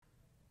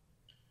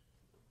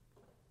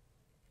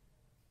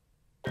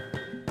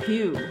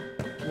Q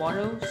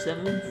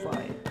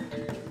 1075.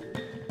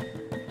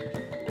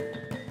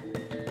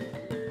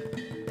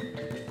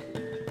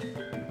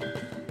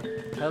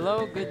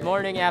 Hello, good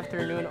morning,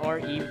 afternoon, or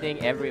evening,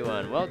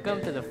 everyone.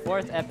 Welcome to the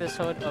fourth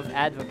episode of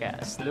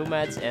Advocasts,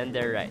 Lumads and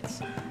Their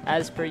Rights.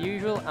 As per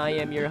usual, I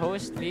am your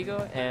host,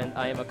 Vigo, and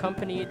I am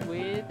accompanied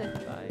with.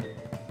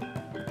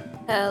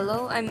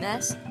 Hello, I'm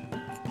S.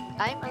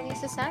 I'm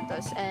Alyssa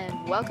Santos,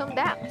 and welcome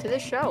back to the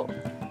show.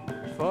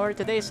 For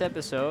today's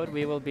episode,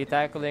 we will be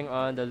tackling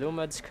on the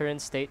Lumads'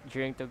 current state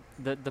during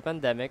the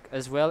pandemic,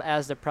 as well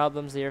as the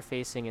problems they are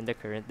facing in the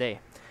current day.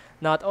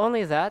 Not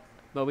only that,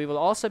 but we will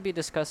also be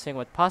discussing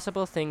what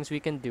possible things we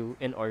can do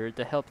in order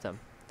to help them.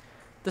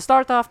 To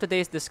start off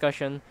today's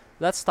discussion,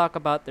 let's talk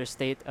about their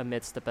state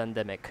amidst the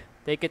pandemic.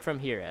 Take it from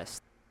here,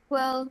 S.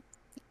 Well,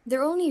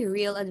 their only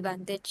real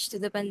advantage to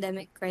the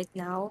pandemic right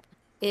now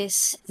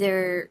is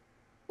their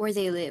where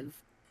they live.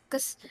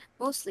 Because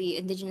mostly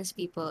indigenous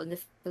people in the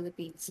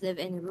Philippines live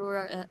in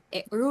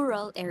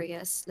rural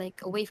areas,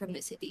 like away from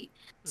the city.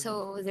 Mm-hmm.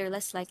 So they're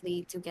less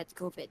likely to get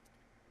COVID.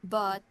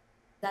 But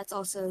that's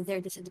also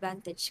their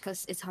disadvantage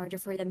because it's harder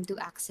for them to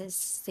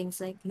access things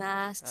like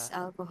masks,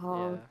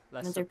 alcohol, Yeah,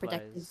 less and other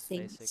protective supplies,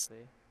 things.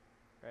 basically,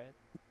 right?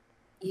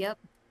 Yep.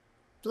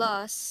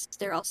 Plus,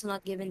 they're also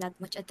not given that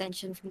much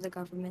attention from the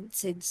government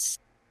since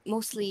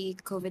mostly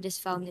COVID is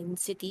found in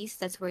cities.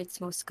 That's where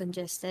it's most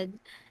congested.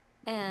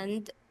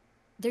 And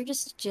they're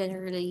just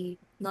generally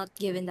not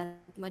given that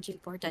much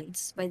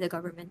importance by the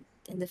government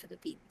in the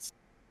Philippines.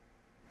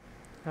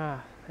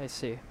 I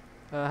see.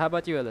 How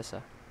about you,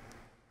 Alyssa?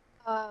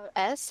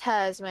 S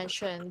has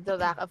mentioned the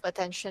lack of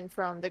attention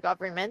from the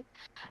government,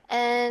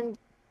 and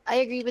I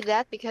agree with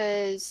that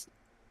because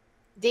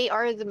they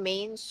are the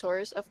main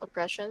source of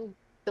oppression.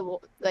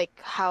 Like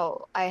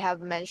how I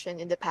have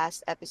mentioned in the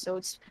past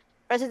episodes,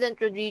 President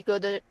Rodrigo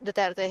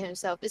Duterte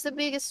himself is the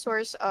biggest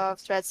source of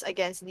threats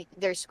against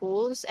their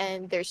schools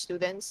and their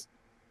students.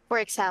 For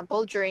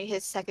example, during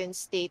his second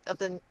State of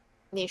the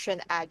Nation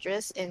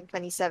address in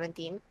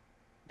 2017,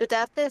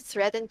 Duterte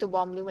threatened to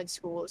bomb Lumad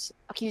schools,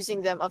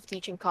 accusing them of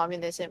teaching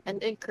communism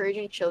and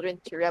encouraging children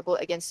to rebel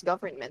against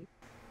government.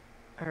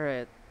 All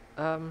right.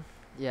 Um.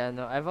 Yeah.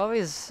 No. I've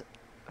always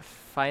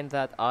find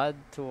that odd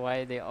to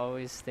why they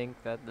always think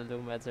that the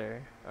Lumads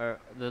are or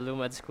the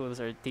Lumad schools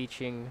are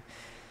teaching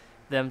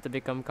them to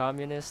become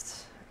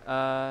communists.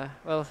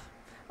 Well,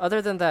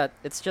 other than that,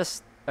 it's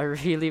just a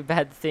really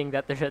bad thing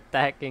that they're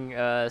attacking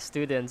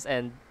students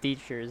and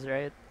teachers,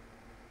 right?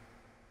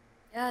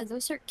 Yeah,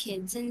 those are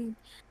kids, and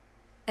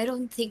I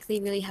don't think they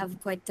really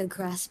have quite the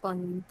grasp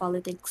on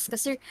politics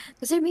because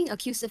they're being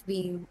accused of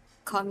being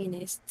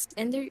communists,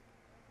 and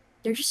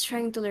they're just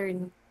trying to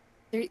learn.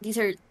 These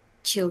are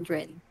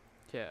children.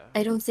 Yeah.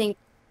 I don't think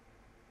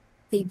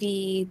they'd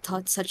be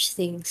taught such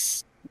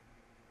things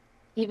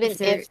Even if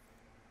they're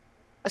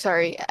if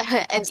sorry,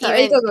 I'm and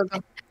sorry, even go go go.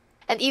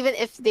 and even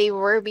if they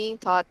were being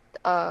taught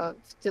to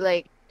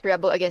like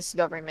rebel against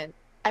government,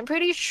 I'm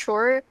pretty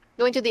sure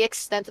going to the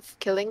extent of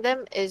killing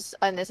them is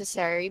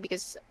unnecessary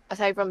because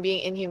aside from being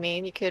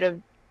inhumane, you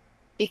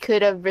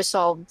could have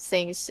resolved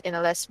things in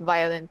a less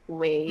violent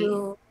way.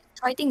 You're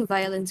fighting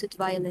violence with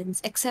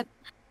violence, except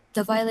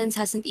the violence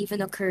hasn't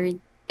even occurred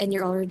and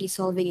you're already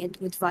solving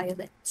it with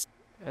violence.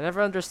 I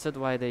never understood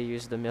why they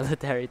use the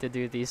military to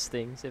do these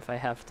things, if I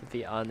have to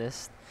be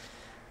honest.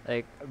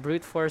 Like,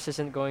 brute force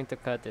isn't going to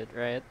cut it,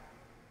 right?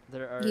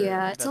 There are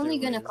Yeah, it's better only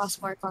gonna ways.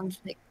 cause more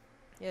conflict.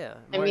 Yeah,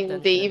 I more mean, they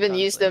tension and even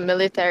use the conflict.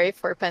 military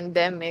for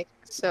pandemic,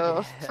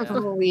 so Yeah,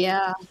 Oh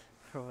yeah.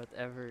 for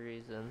whatever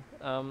reason.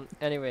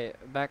 Anyway,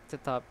 back to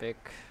topic.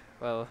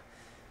 Well,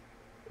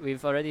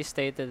 we've already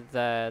stated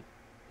that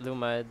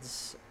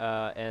Lumads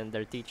and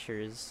their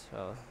teachers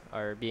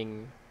are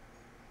being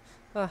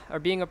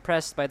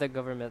oppressed by the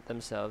government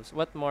themselves.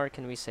 What more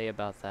can we say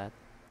about that?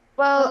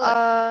 well,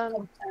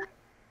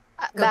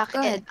 Well, go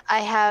ahead.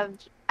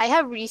 I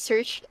have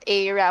researched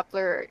a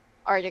Rappler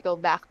article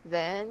back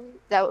then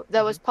that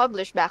Mm-hmm. was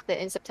published back then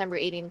in September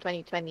 18,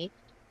 2020.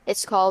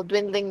 It's called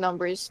Dwindling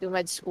Numbers,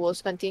 Lumad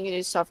Schools Continue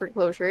to Suffer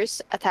Closures,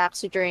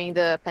 Attacks During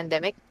the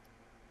Pandemic.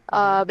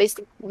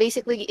 Mm-hmm.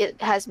 Basically, it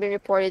has been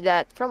reported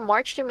that from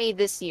March to May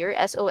this year,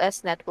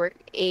 SOS Network,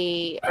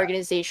 a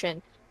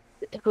organization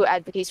who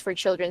advocates for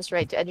children's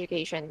right to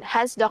education,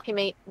 has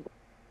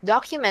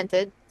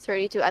documented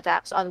 32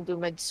 attacks on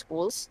Lumad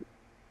schools,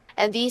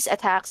 and these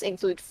attacks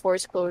include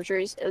forced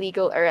closures,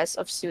 illegal arrests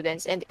of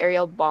students, and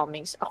aerial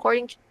bombings,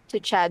 according to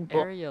Chad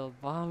Book. Aerial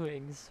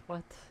bombings.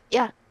 What?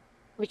 Yeah,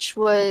 which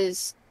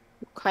was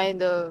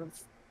kind of,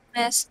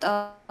 Messed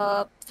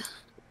up.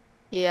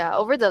 yeah,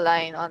 over the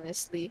line,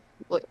 honestly.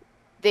 But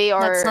they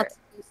That's not are,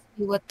 supposed to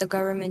be what the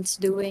government's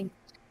doing.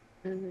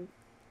 mhm.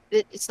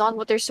 It's not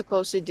what they're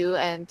supposed to do,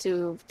 and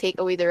to take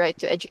away the right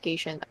to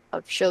education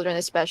of children,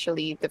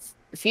 especially the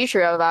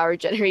future of our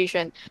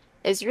generation,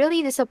 is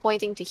really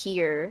disappointing to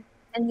hear.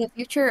 And the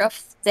future of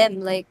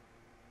them, like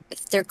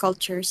with their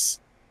cultures.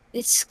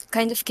 It's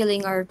kind of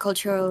killing our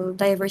cultural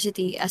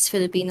diversity as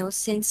Filipinos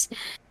since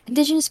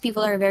indigenous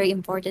people are very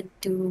important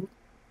to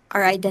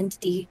our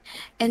identity.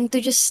 And to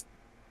just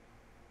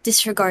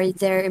disregard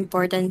their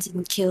importance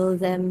and kill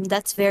them.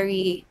 That's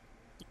very,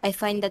 I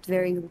find that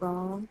very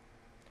wrong.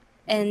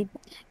 And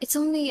it's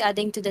only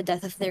adding to the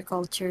death of their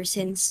culture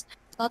since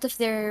a lot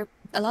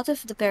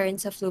of the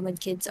parents of Lumad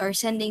kids are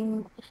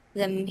sending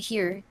them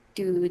here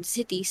to the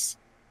cities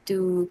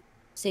to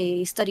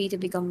say study to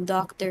become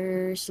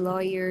doctors,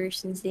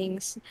 lawyers and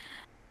things.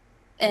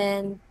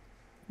 And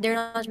they're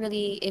not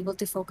really able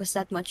to focus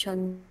that much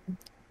on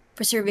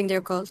preserving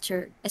their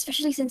culture,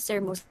 especially since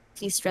they're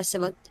mostly stressed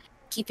about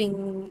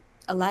keeping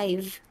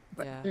alive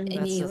Yeah, and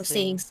that's the staying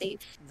thing.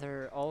 safe.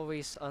 They're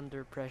always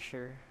under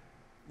pressure,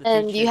 the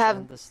And you teachers have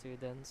and the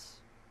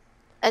students.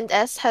 and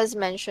S has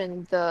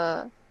mentioned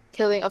the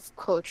killing of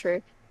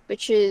culture,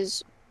 which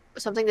is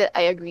something that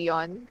I agree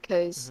on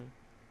because Hmm.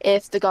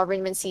 if the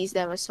government sees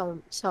them as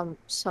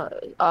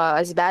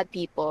as bad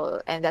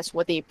people and that's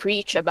what they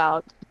preach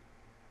about,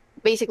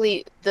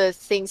 basically the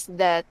things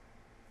that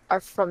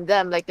are from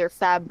them, like their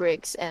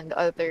fabrics and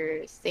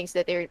other things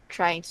that they're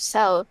trying to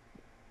sell,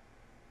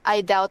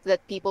 I doubt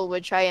that people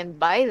would try and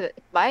buy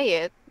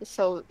it.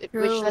 So which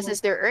True.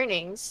 lessens their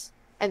earnings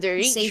and their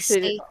To stay reach to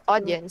the safe too,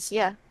 audience.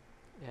 Yeah.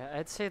 Yeah,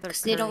 I'd say their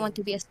because they don't current. want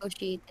to be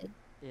associated.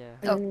 Yeah,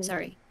 Oh, Mm.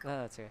 sorry.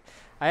 no, that's okay.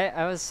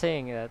 I was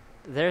saying that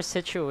their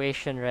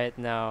situation right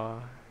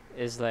now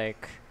is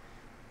like,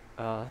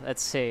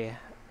 let's say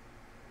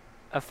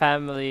a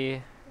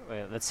family.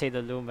 Well, let's say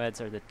the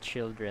Lumads are the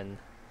children,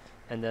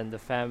 and then the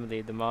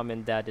family, the mom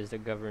and dad is the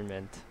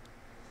government.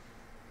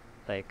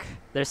 Like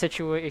their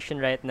situation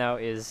right now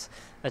is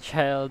a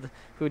child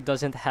who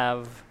doesn't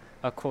have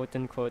a quote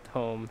unquote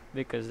home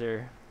because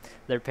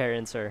their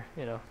parents are,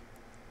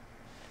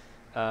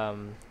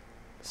 um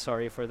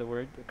sorry for the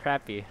word,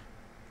 crappy,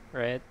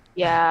 right?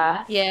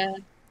 Yeah. Yeah.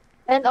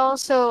 And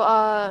also,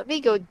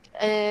 Vigo,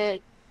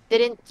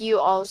 didn't you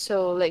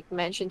also like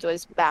mention to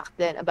us back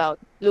then about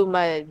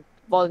Luma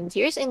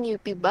volunteers in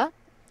UP ba?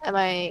 Am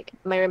I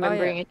Oh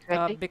yeah, remembering it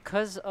correctly?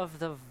 because of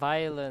the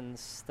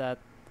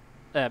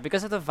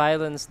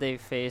violence they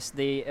faced,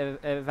 they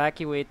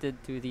evacuated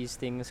to these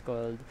things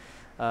called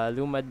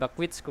Lumad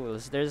Bakwit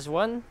schools. There's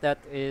one that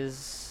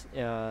is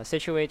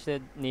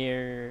situated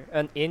near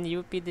in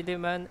UP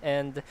Diliman,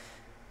 and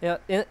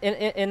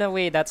in a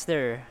way that's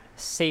their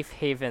safe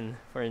haven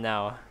for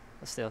now.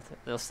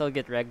 They'll still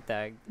get reg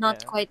tagged.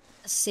 Not quite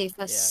as safe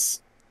Yeah,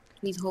 as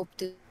we'd hope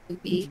to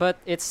be, but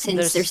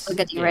since they're still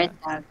getting red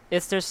tag.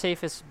 it's their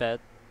safest bet.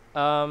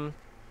 Um,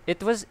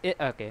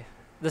 okay.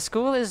 The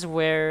school is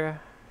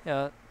where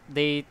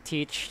they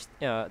teach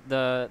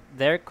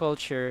their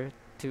culture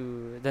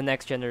to the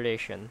next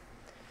generation.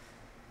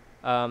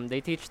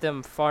 They teach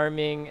them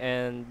farming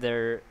and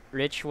their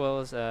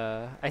rituals.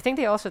 I think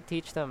they also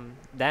teach them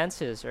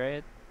dances,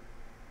 right?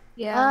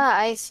 Yeah. Ah,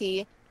 I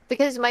see.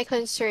 Because my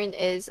concern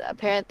is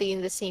apparently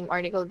in the same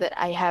article that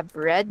I have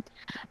read,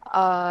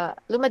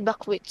 Lumad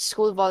Bakwit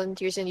school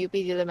volunteers in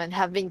UP Diliman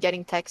have been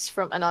getting texts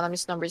from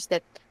anonymous numbers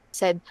that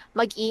said,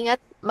 mag-ingat,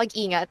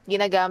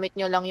 ginagamit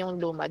nyo lang yung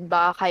Lumad,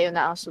 baka kayo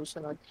na ang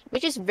susunod.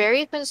 Which is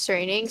very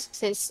concerning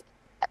since,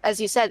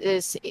 as you said, it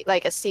is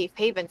like a safe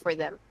haven for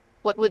them.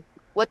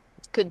 What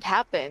could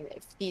happen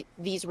if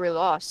these were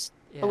lost?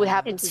 What would Yeah,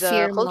 happen to It's the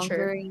fear culture?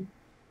 mongering.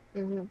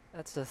 Mm-hmm.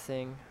 that's the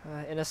thing.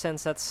 In a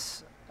sense,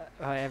 that's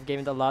I have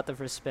gained a lot of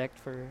respect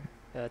for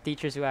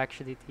teachers who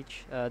actually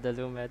teach the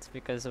Lumeds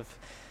because of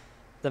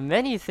the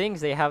many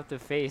things they have to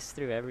face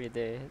through every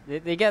day.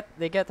 They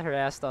get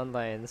harassed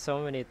online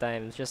so many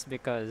times just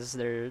because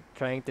they're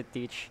trying to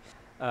teach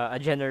a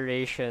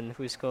generation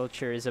whose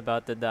culture is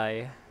about to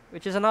die,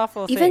 which is an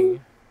awful Even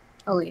thing.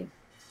 oh yeah.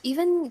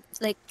 Even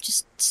like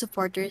just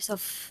supporters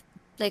of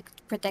like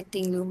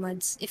protecting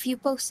Lumads. If you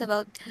post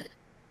about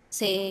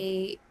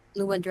say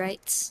Lumad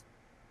rights,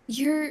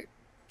 you're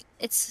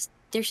it's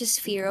there's this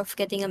fear of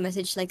getting a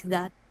message like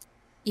that,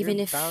 You're even bound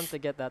if to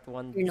get that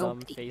one you're dumb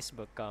nobody.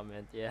 Facebook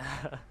comment. Yeah.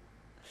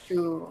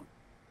 True.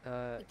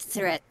 uh, It's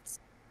threats.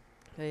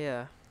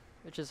 yeah,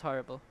 which is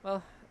horrible.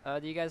 Well,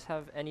 do you guys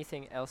have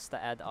anything else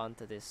to add on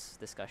to this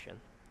discussion?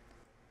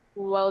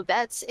 Well,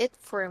 that's it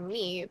for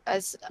me.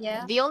 As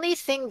Yeah. the only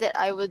thing that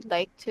I would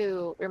like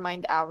to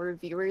remind our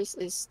viewers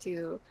is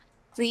to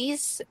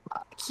please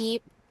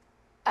keep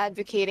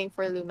advocating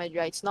for Lumad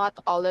rights. Not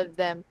all of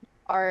them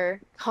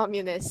are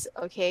communists,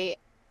 okay?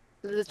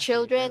 The Okay,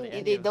 children, barely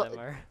any they of them don't,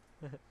 are.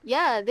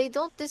 yeah, they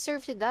don't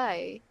deserve to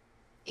die.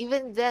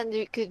 Even then,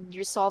 we could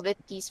resolve it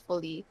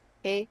peacefully,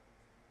 okay?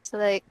 So,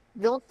 like,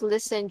 don't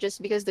listen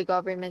just because the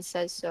government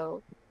says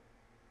so.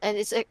 And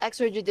it's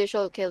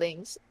extrajudicial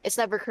killings. It's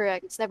never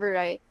correct. It's never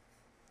right.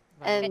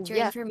 Get And Violence. your yeah,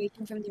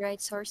 information from the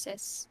right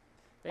sources.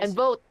 and Basic.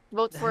 vote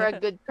for a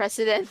good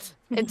president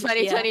in Yeah.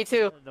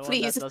 2022, The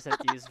one that please.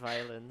 doesn't use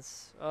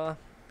violence.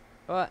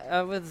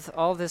 With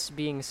all this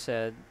being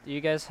said, do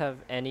you guys have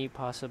any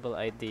possible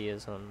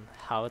ideas on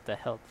how to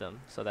help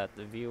them so that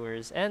the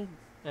viewers and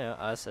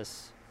us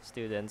as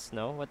students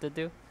know what to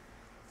do?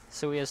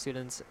 So we as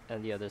students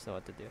and the others know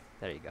what to do.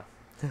 There you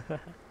go.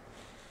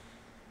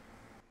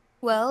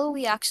 Well,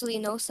 we actually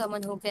know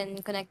someone who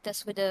can connect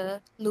us with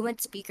a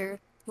Lumad speaker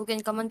who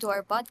can come onto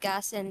our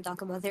podcast and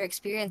talk about their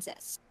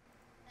experiences.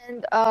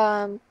 And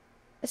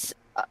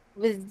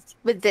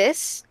with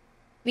this,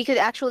 we could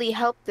actually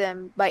help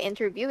them by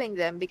interviewing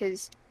them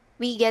because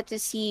we get to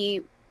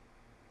see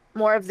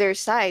more of their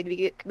side.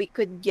 We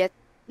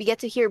get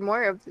to hear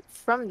more of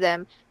from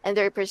them and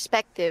their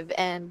perspective.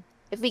 And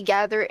if we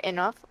gather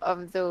enough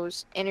of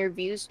those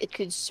interviews, it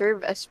could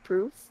serve as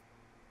proof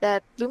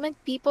that Lumen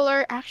people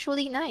are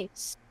actually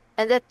nice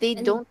and that they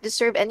And don't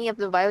deserve any of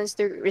the violence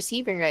they're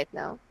receiving right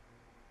now.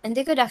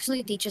 they could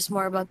actually teach us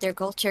more about their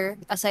culture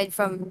aside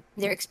from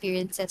their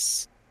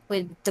experiences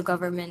with the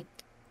government.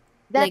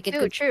 That Like it too,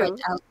 could spread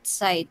true.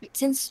 outside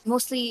since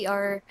mostly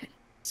our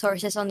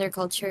sources on their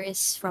culture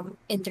is from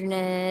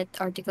internet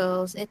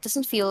articles. It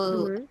doesn't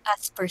feel Mm-hmm.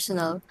 as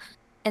personal.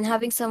 And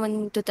having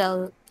someone to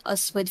tell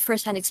us with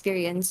firsthand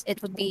experience,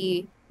 it would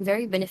be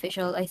very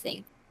beneficial, I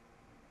think.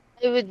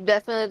 It would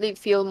definitely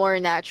feel more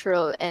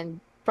natural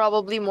and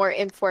probably more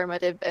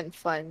informative and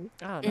fun.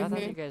 Oh, now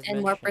that Mm-hmm. you guys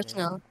And more mention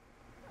it, personal.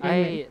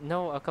 Mm-hmm. I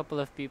know a couple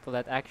of people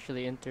that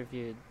actually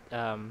interviewed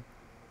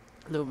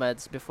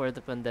Lumads before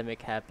the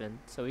pandemic happened,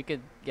 so we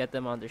could get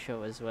them on the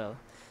show as well.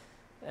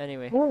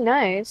 Anyway, Oh,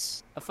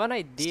 nice. a fun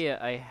idea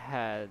I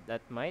had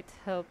that might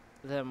help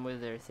them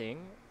with their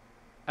thing.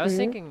 I was Mm-hmm.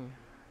 thinking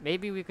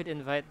maybe we could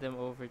invite them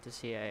over to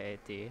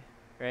CIIT,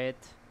 right?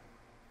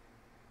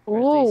 Or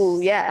at Ooh,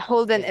 least, yeah,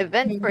 hold an yeah,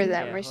 event for Mm-hmm.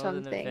 them yeah, or hold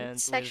an something.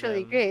 event It's with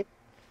actually them, great.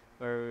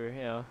 or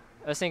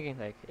I was thinking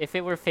like if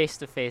it were face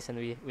to face and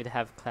we'd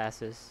have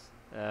classes,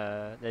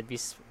 that'd be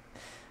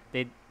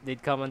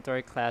they'd come onto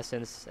our class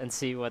and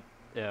see what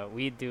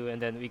we do,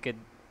 and then we could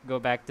go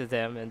back to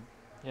them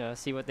and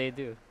see what they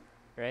do,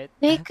 right?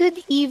 They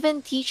could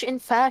even teach in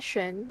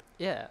fashion.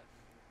 Yeah,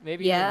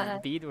 maybe even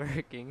Yeah,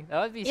 beadworking.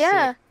 That would be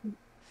sick Yeah,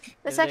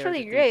 that's if they were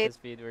to actually teach great us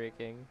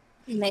beadworking.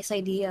 nice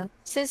idea.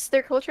 since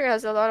their culture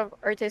has a lot of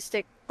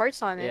artistic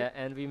parts on it. Yeah,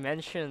 and we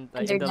mentioned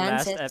And in their the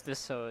last dances.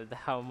 episode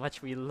how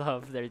much we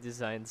love their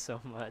design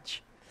so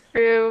much.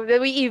 True,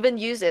 that we even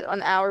use it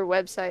on our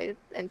website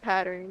and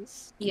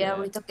patterns. Yeah, Yeah.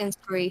 we took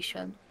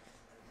inspiration.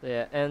 So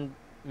yeah, and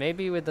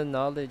maybe with the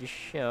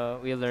knowledge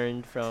we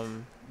learned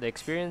from the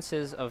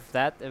experiences of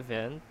that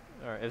event,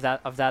 or if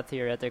that of that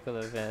theoretical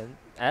event,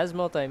 as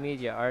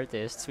multimedia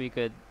artists, we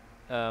could,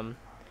 um,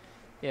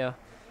 yeah,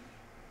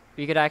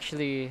 we could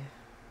actually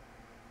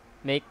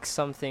make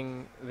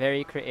something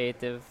very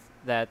creative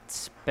that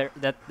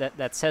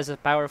says a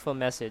powerful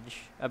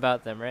message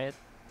about them, right?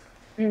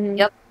 Mm-hmm.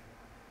 Yep.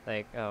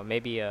 Like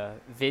maybe a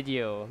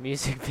video,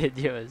 music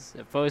videos,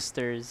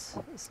 posters,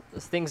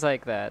 things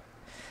like that.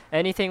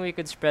 Anything we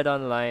could spread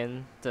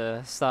online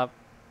to stop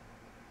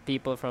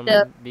people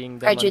The from being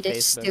dumb on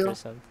prejudice Facebook or too.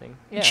 something.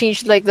 Yeah,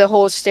 Change like the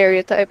whole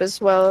stereotype as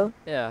well.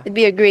 yeah. It'd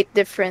be a great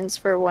difference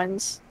for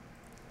once.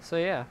 So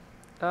yeah,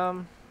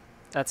 um,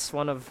 that's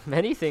one of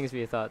many things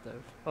we thought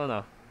of. Oh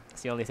no,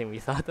 it's the only thing we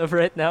thought of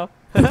right now.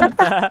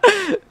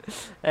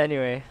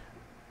 Anyway,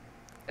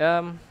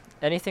 um,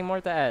 anything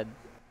more to add?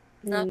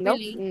 Not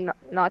Nope, really.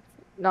 not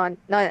not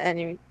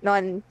any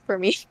none for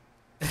me.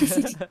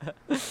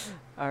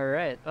 All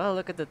right. Well,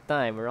 look at the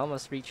time. We're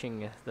almost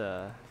reaching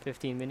the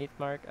 15-minute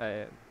mark.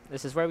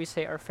 This is where we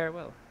say our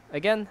farewell.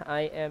 Again,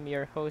 I am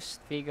your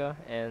host, Vigo,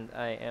 and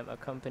I am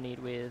accompanied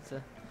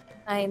with.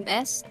 I'm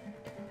S.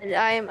 And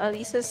I am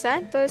Alyssa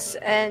Santos,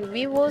 and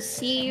we will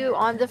see you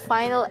on the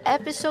final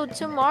episode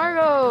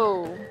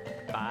tomorrow.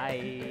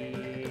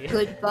 Bye.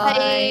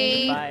 Goodbye.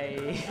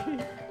 Bye. Bye.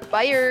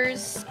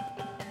 Buyers.